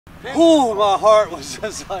Ooh, my heart was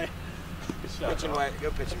just like... Pitching wedge,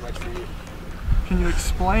 go pitching wedge for you. Can you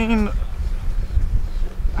explain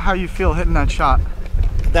how you feel hitting that shot?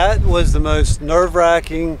 That was the most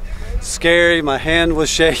nerve-wracking, scary. My hand was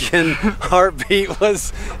shaking, heartbeat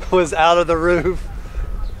was out of the roof.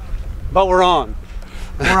 But we're on.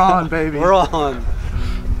 We're on, baby. We're on.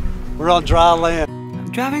 We're on dry land.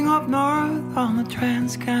 I'm driving up north on the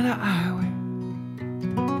Trans-Canada Highway.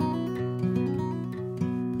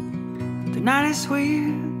 The night is sweet,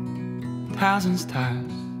 1,000 stars.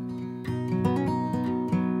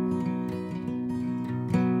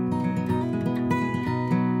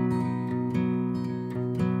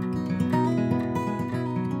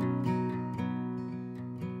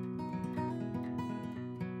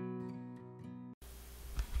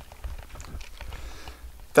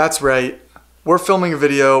 That's right. We're filming a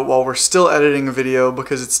video while we're still editing a video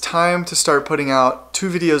because it's time to start putting out 2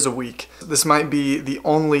 videos a week. This might be the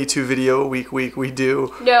only 2 video a week we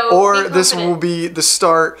do. No, or this will be the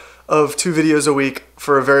start of 2 videos a week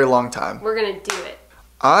for a very long time. We're gonna do it.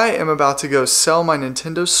 I am about to go sell my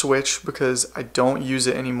Nintendo Switch because I don't use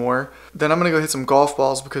it anymore. Then I'm gonna go hit some golf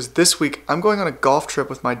balls because this week I'm going on a golf trip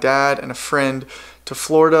with my dad and a friend to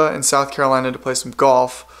Florida and South Carolina to play some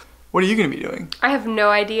golf. What are you gonna be doing? I have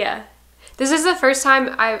no idea. This is the first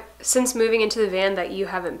time since moving into the van that you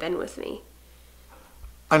haven't been with me.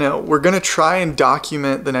 I know. We're gonna try and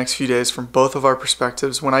document the next few days from both of our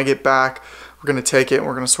perspectives. When I get back, we're gonna take it and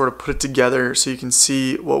we're gonna sort of put it together so you can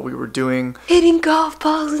see what we were doing. Hitting golf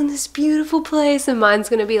balls in this beautiful place, and mine's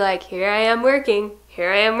gonna be like, here I am working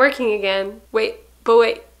again. Wait,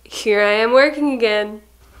 here I am working again.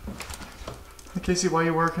 Hey Casey, why are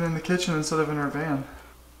you working in the kitchen instead of in our van?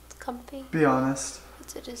 Comfy. Be honest.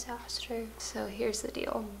 It's a disaster. So here's the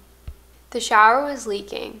deal. The shower was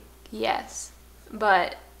leaking, yes,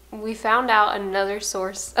 but we found out another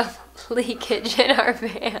source of leakage in our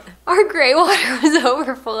van. Our gray water was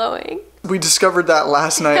overflowing. We discovered that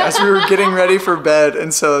last night as we were getting ready for bed,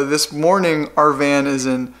 and so this morning our van is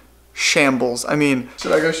in shambles. I mean,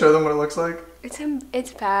 should I go show them what it looks like?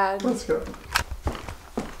 It's bad. Let's go.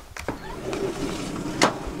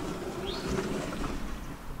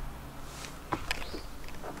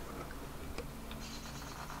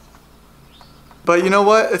 But you know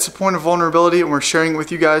what? It's a point of vulnerability and we're sharing it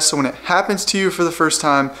with you guys, so when it happens to you for the first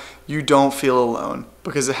time, you don't feel alone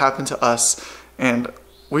because it happened to us and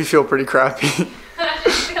we feel pretty crappy. I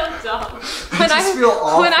just feel dumb.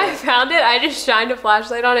 When I found it, I just shined a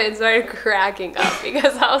flashlight on it and started cracking up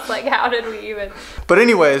because I was like, how did we even? But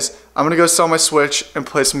anyways, I'm gonna go sell my Switch and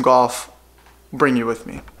play some golf. Bring you with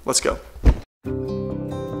me. Let's go.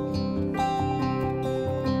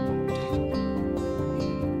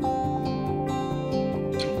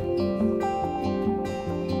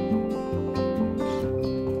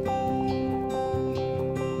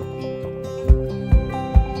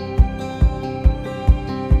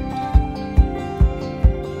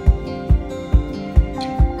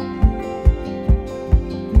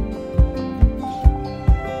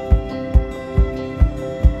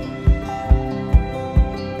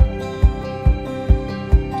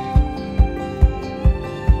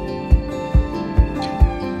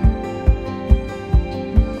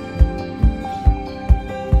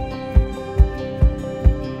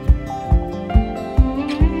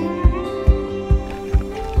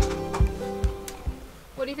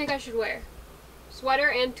 What do you think I should wear? Sweater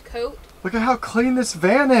and coat? Look at how clean this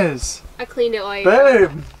van is. I cleaned it while you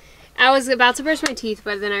Babe! I was about to brush my teeth,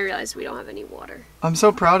 but then I realized we don't have any water. I'm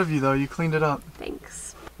so proud of you though, you cleaned it up.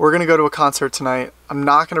 Thanks. We're gonna go to a concert tonight. I'm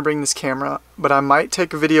not gonna bring this camera, but I might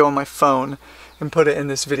take a video on my phone and put it in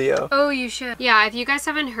this video. Oh, you should. Yeah, if you guys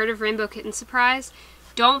haven't heard of Rainbow Kitten Surprise,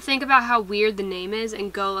 don't think about how weird the name is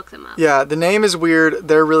and go look them up. Yeah, the name is weird.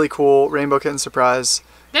 They're really cool. Rainbow Kitten Surprise.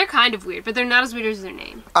 They're kind of weird, but they're not as weird as their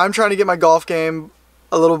name. I'm trying to get my golf game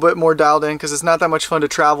a little bit more dialed in because it's not that much fun to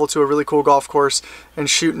travel to a really cool golf course and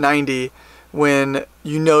shoot 90 when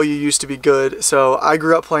you know you used to be good. So I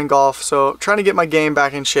grew up playing golf, so trying to get my game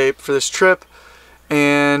back in shape for this trip.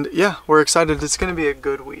 And yeah, we're excited. It's gonna be a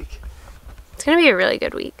good week. It's gonna be a really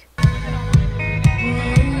good week.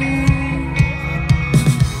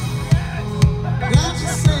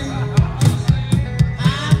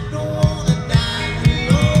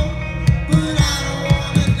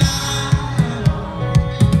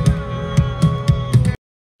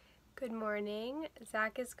 Good morning.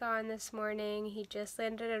 Zach is gone this morning. He just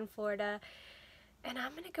landed in Florida. And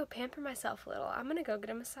I'm gonna go pamper myself a little. I'm gonna go get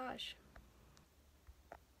a massage.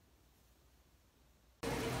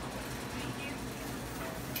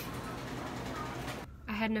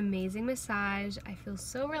 I had an amazing massage. I feel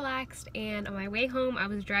so relaxed, and on my way home I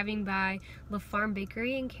was driving by La Farm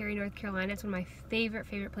Bakery in Cary, North Carolina. It's one of my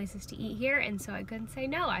favorite places to eat here, and so I couldn't say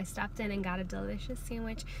no. I stopped in and got a delicious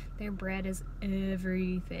sandwich. Their bread is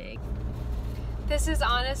everything. This is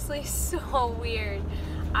honestly so weird.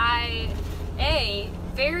 I, A,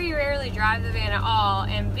 very rarely drive the van at all,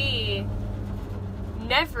 and B,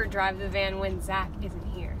 never drive the van when Zach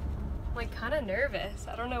isn't here. I'm like kind of nervous.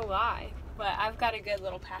 I don't know why, but I've got a good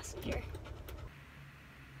little passenger.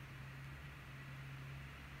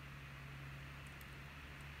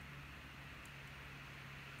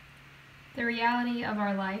 The reality of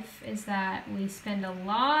our life is that we spend a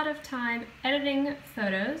lot of time editing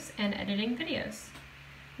photos and editing videos.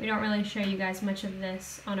 We don't really show you guys much of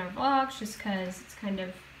this on our vlogs just because it's kind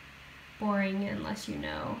of boring unless you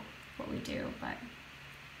know what we do, but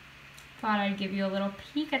thought I'd give you a little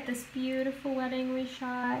peek at this beautiful wedding we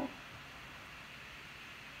shot.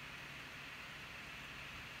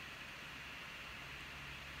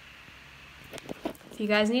 If you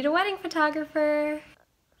guys need a wedding photographer.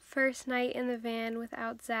 First night in the van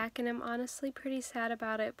without Zach, and I'm honestly pretty sad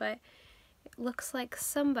about it, but it looks like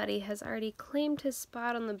somebody has already claimed his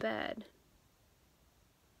spot on the bed.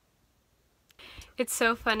 It's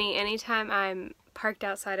so funny, anytime I'm parked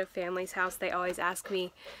outside of family's house, they always ask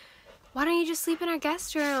me, why don't you just sleep in our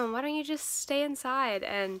guest room? Why don't you just stay inside?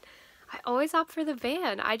 And I always opt for the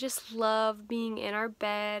van. I just love being in our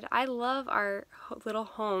bed. I love our little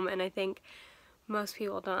home, and I think most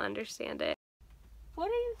people don't understand it. What are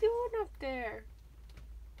you doing up there?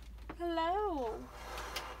 Hello.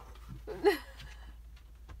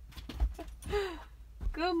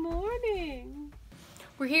 Good morning.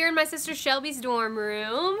 We're here in my sister Shelby's dorm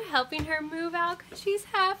room, helping her move out because she's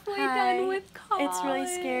halfway done with college. It's really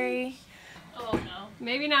scary. Oh no.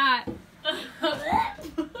 Maybe not.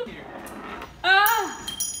 Ah!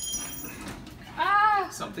 Ah!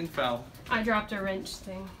 Something fell. I dropped a wrench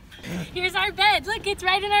thing. Here's our bed. Look, it's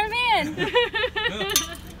right in our van.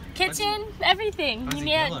 Kitchen, everything. You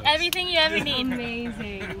need everything you ever need.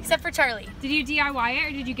 Amazing. Except for Charlie. Did you DIY it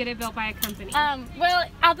or did you get it built by a company? Well,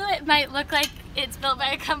 although it might look like it's built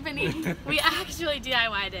by a company, we actually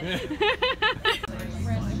DIY'd it.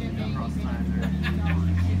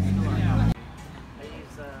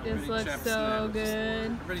 This looks so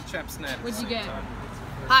good. Pretty chap snap. What'd you get?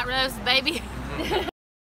 Hot roast, baby.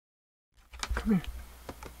 Come here.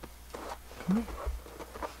 Come here.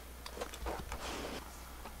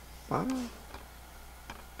 Bye.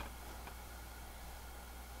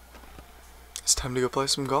 It's time to go play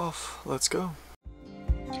some golf. Let's go.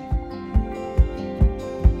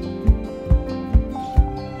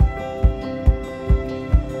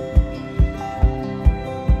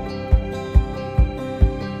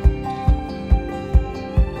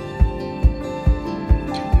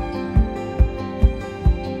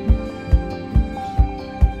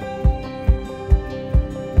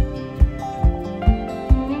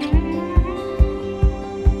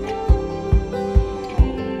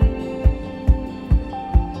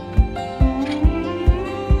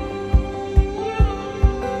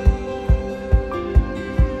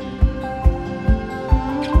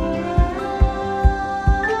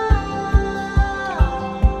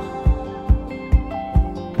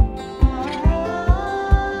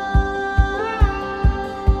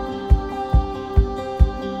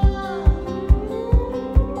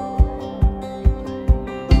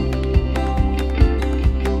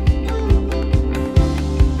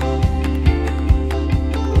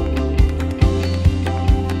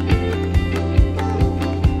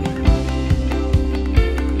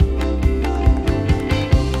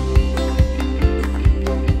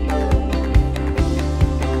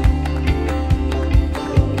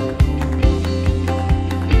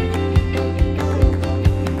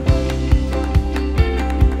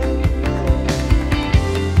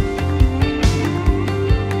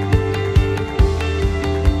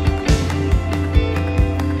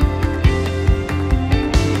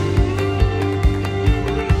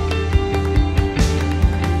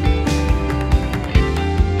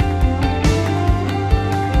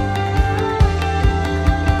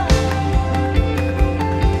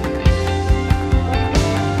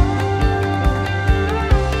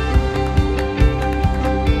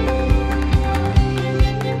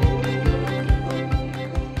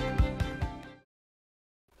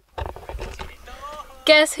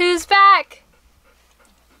 Guess who's back?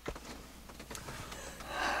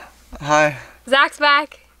 Hi. Zach's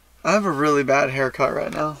back. I have a really bad haircut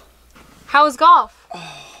right now. How was golf?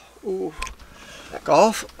 Ooh.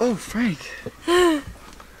 Golf? Oh, Frank.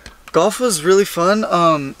 Golf was really fun.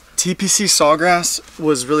 TPC Sawgrass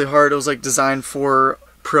was really hard. It was like designed for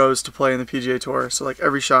pros to play in the PGA Tour, so like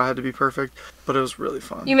every shot had to be perfect, but it was really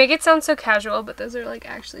fun. You make it sound so casual, but those are like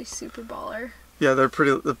actually super baller. Yeah, they're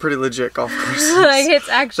pretty legit golf courses. Like it's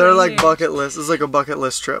actually they're like huge. bucket list. It's like a bucket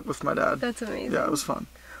list trip with my dad. That's amazing. Yeah, it was fun.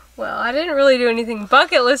 Well, I didn't really do anything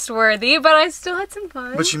bucket list worthy, but I still had some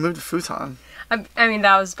fun. But you moved to Futon. I mean,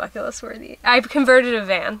 that was bucket list worthy. I converted a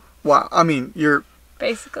van. Wow, I mean, you're...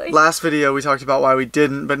 Basically. Last video we talked about why we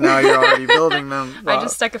didn't, but now you're already building them. Wow. I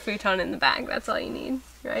just stuck a futon in the bag. That's all you need,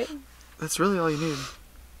 right? That's really all you need.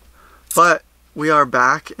 But we are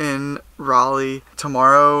back in Raleigh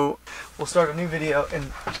tomorrow. We'll start a new video,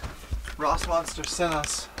 and Ross Monster sent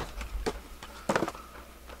us.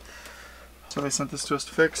 So they sent this to us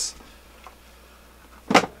to fix.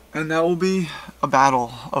 And that will be a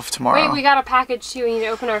battle of tomorrow. Wait, we got a package too. We need to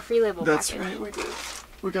open our free label That's package. right, we did.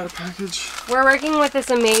 We got a package. We're working with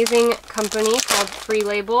this amazing company called Free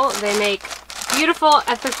Label. They make beautiful,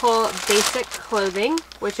 ethical, basic clothing,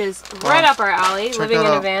 which is right up our alley, Check living that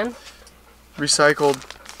in a out. van. Recycled,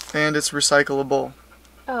 and it's recyclable.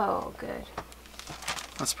 Oh, good.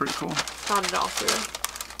 That's pretty cool. Thought it all through.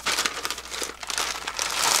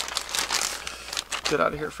 Get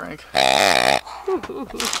out of here, Frank.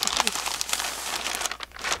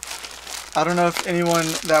 I don't know if anyone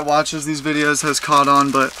that watches these videos has caught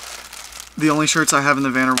on, but the only shirts I have in the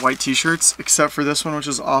van are white t-shirts, except for this one, which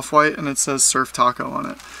is off-white, and it says Surf Taco on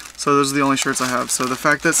it. So those are the only shirts I have. So the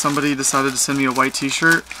fact that somebody decided to send me a white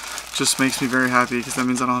t-shirt just makes me very happy, because that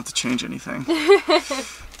means I don't have to change anything.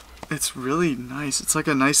 It's really nice. It's like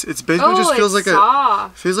a nice, it's basically just feels like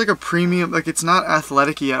soft. feels like a premium, like it's not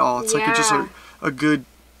athletic-y at all. It's like just a good,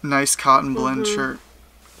 nice cotton blend shirt.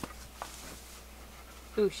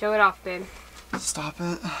 Ooh, show it off, babe. Stop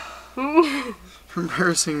it. You're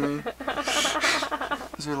embarrassing me.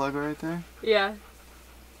 Is there a logo right there? Yeah.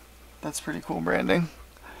 That's pretty cool branding.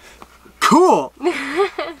 Cool!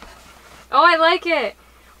 Oh, I like it.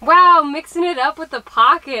 Wow, mixing it up with the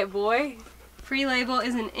pocket, boy. Free Label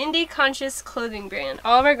is an indie-conscious clothing brand.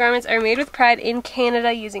 All of our garments are made with pride in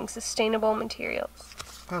Canada using sustainable materials.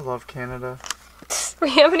 I love Canada. We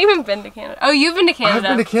haven't even been to Canada. Oh, you've been to Canada.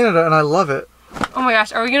 I've been to Canada and I love it. Oh my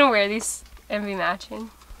gosh, are we gonna wear these and be matching?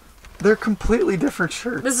 They're completely different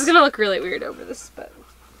shirts. This is gonna look really weird over this, but...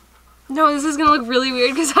 No, this is gonna look really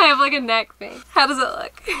weird because I have like a neck thing. How does it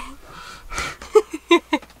look?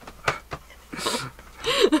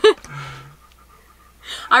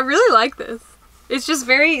 I really like this. It's just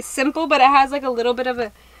very simple, but it has like a little bit of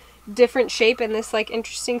a different shape and this like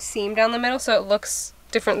interesting seam down the middle, so it looks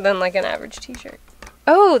different than like an average t-shirt.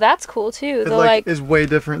 Oh, that's cool too. It like is way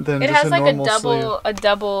different than just a normal sleeve. A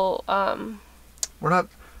double We're not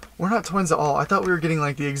twins at all. I thought we were getting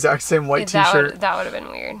like the exact same white t-shirt. That would have been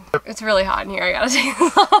weird. It's really hot in here. I gotta take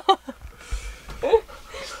this off.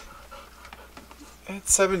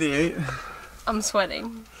 It's 78. I'm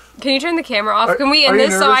sweating. Can you turn the camera off? Can we end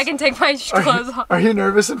this so I can take my clothes off? Are you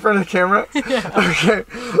nervous in front of the camera? Yeah. Okay.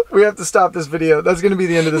 We have to stop this video. That's gonna be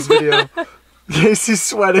the end of this video. Casey's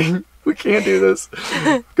sweating. We can't do this.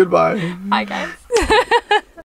 Goodbye. Hi guys.